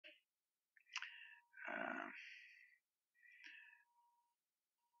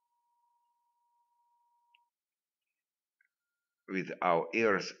with our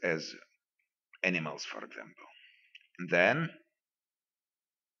ears as animals, for example. And then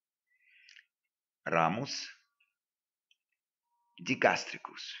ramus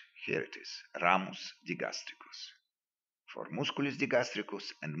digastricus. Here it is, ramus digastricus. For musculus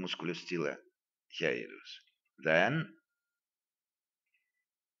digastricus and musculus stila hiatus. Then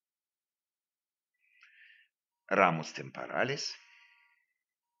ramus temporalis,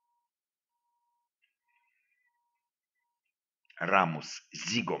 ramus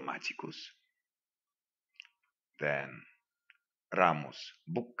zygomaticus, then ramus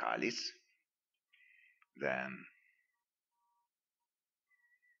buccalis, then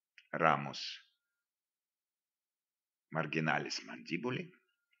ramus marginalis mandibuli,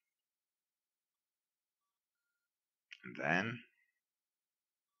 and then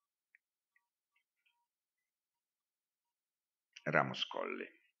ramus colli.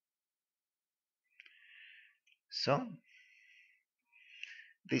 So,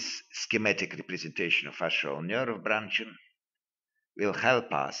 this schematic representation of fascial nerve branching will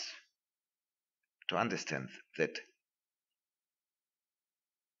help us to understand that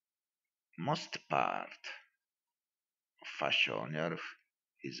most part of fascial nerve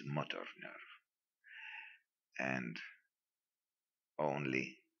is motor nerve, and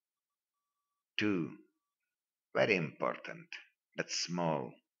only two very important but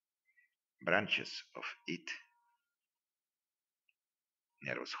small branches of it,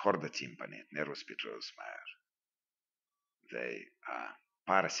 nervus horda tympani and nervus petrosus major, they are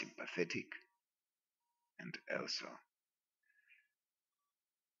parasympathetic and also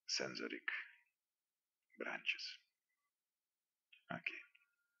sensoric branches. Okay.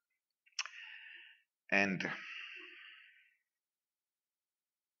 And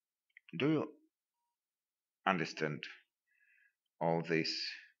do you understand all these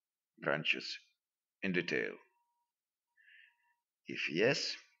branches in detail? If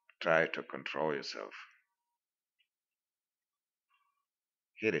yes, try to control yourself.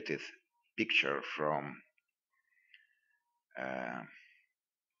 Here it is, picture from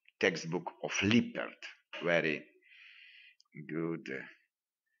textbook of Lippert, very good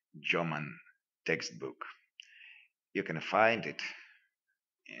German textbook. You can find it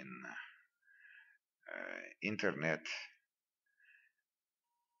in internet.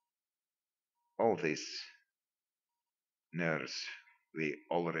 All these nerves we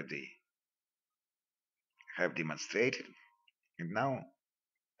already have demonstrated, and now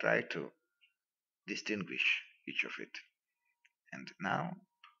try to distinguish each of it. And now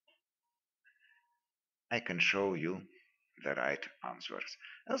I can show you the right answers.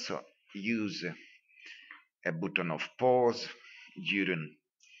 Also use a button of pause during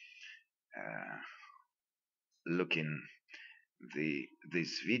looking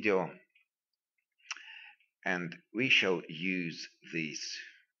this video, and we shall use these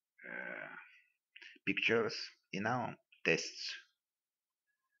pictures in our tests.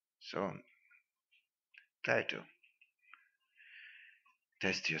 So try to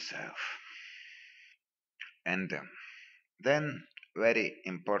test yourself. And then very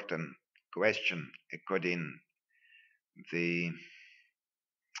important question according the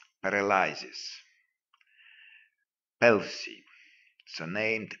paralysis, palsy, so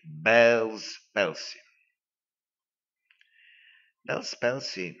named Bell's palsy. Bell's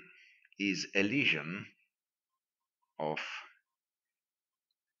palsy is a lesion of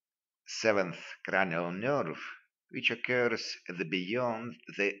seventh cranial nerve which occurs beyond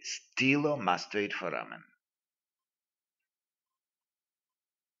the stylomastoid foramen.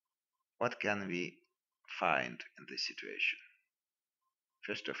 What can we find in this situation?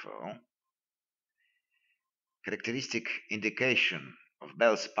 First of all, characteristic indication of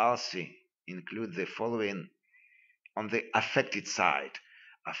Bell's palsy include the following on the affected side.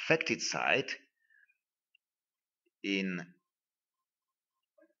 Affected side in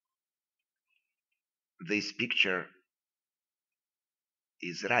this picture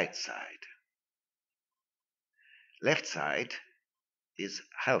is right side. Left side is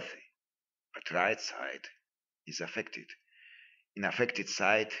healthy, but right side is affected. In affected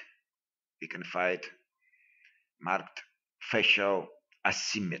side, we can find marked facial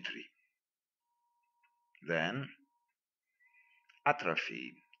asymmetry. Then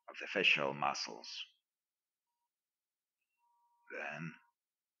atrophy of the facial muscles. Then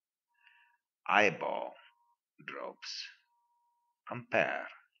eyeball drops. Compare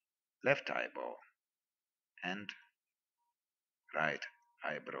left eyeball and right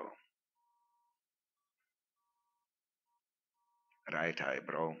eyebrow. Right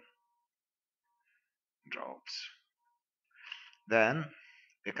eyebrow drops. Then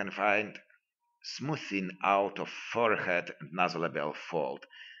we can find smoothing out of forehead and nasolabial fold.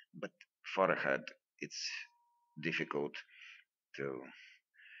 But forehead, it's difficult to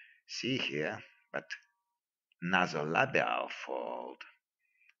see here, but nasolabial fold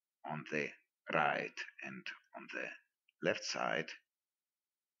on the right and on the left side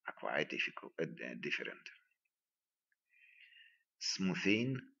are quite different.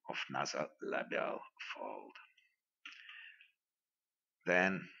 Smoothing of nasolabial fold.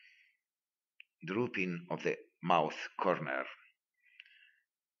 Then drooping of the mouth corner.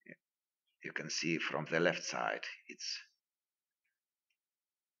 You can see from the left side it's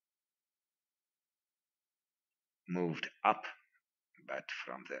moved up, but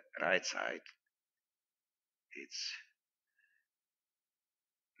from the right side it's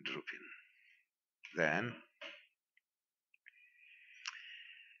drooping. Then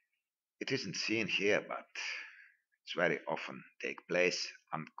it isn't seen here, but it's very often take place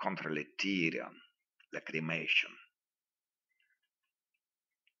on contralaterian lacrimation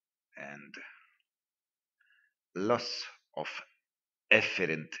and loss of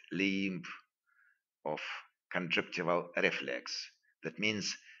efferent limb of conjunctival reflex. That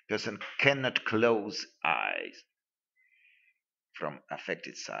means person cannot close eyes from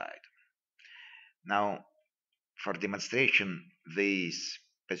affected side. Now, for demonstration this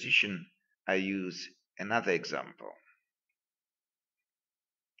position, I use another example.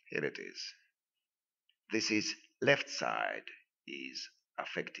 Here it is. This is left side is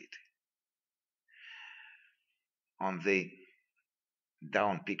affected. On the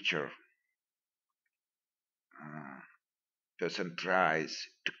down picture, person tries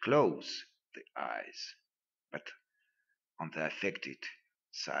to close the eyes, but on the affected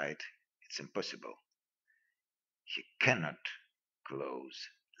side, it's impossible. He cannot close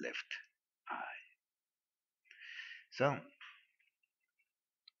left eye. So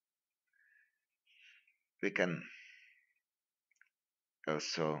we can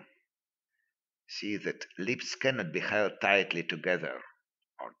also see that lips cannot be held tightly together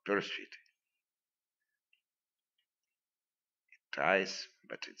or pursed. It tries,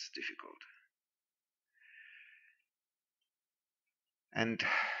 but it's difficult. And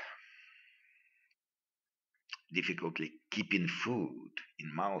difficultly keeping food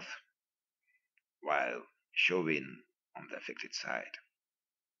in mouth while showing on the affected side.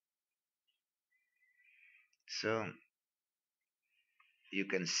 So you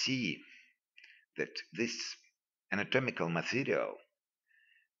can see that this anatomical material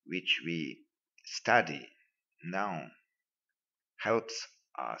which we study now helps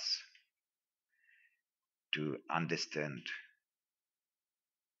us to understand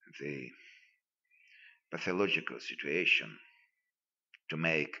the pathological situation, to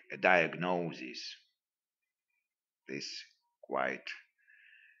make a diagnosis. These quite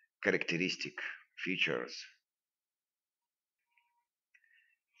characteristic features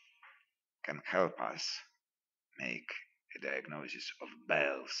can help us make a diagnosis of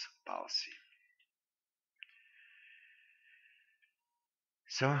Bell's palsy.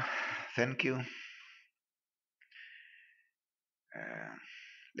 So, thank you.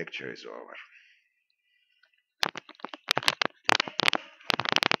 Lecture is over.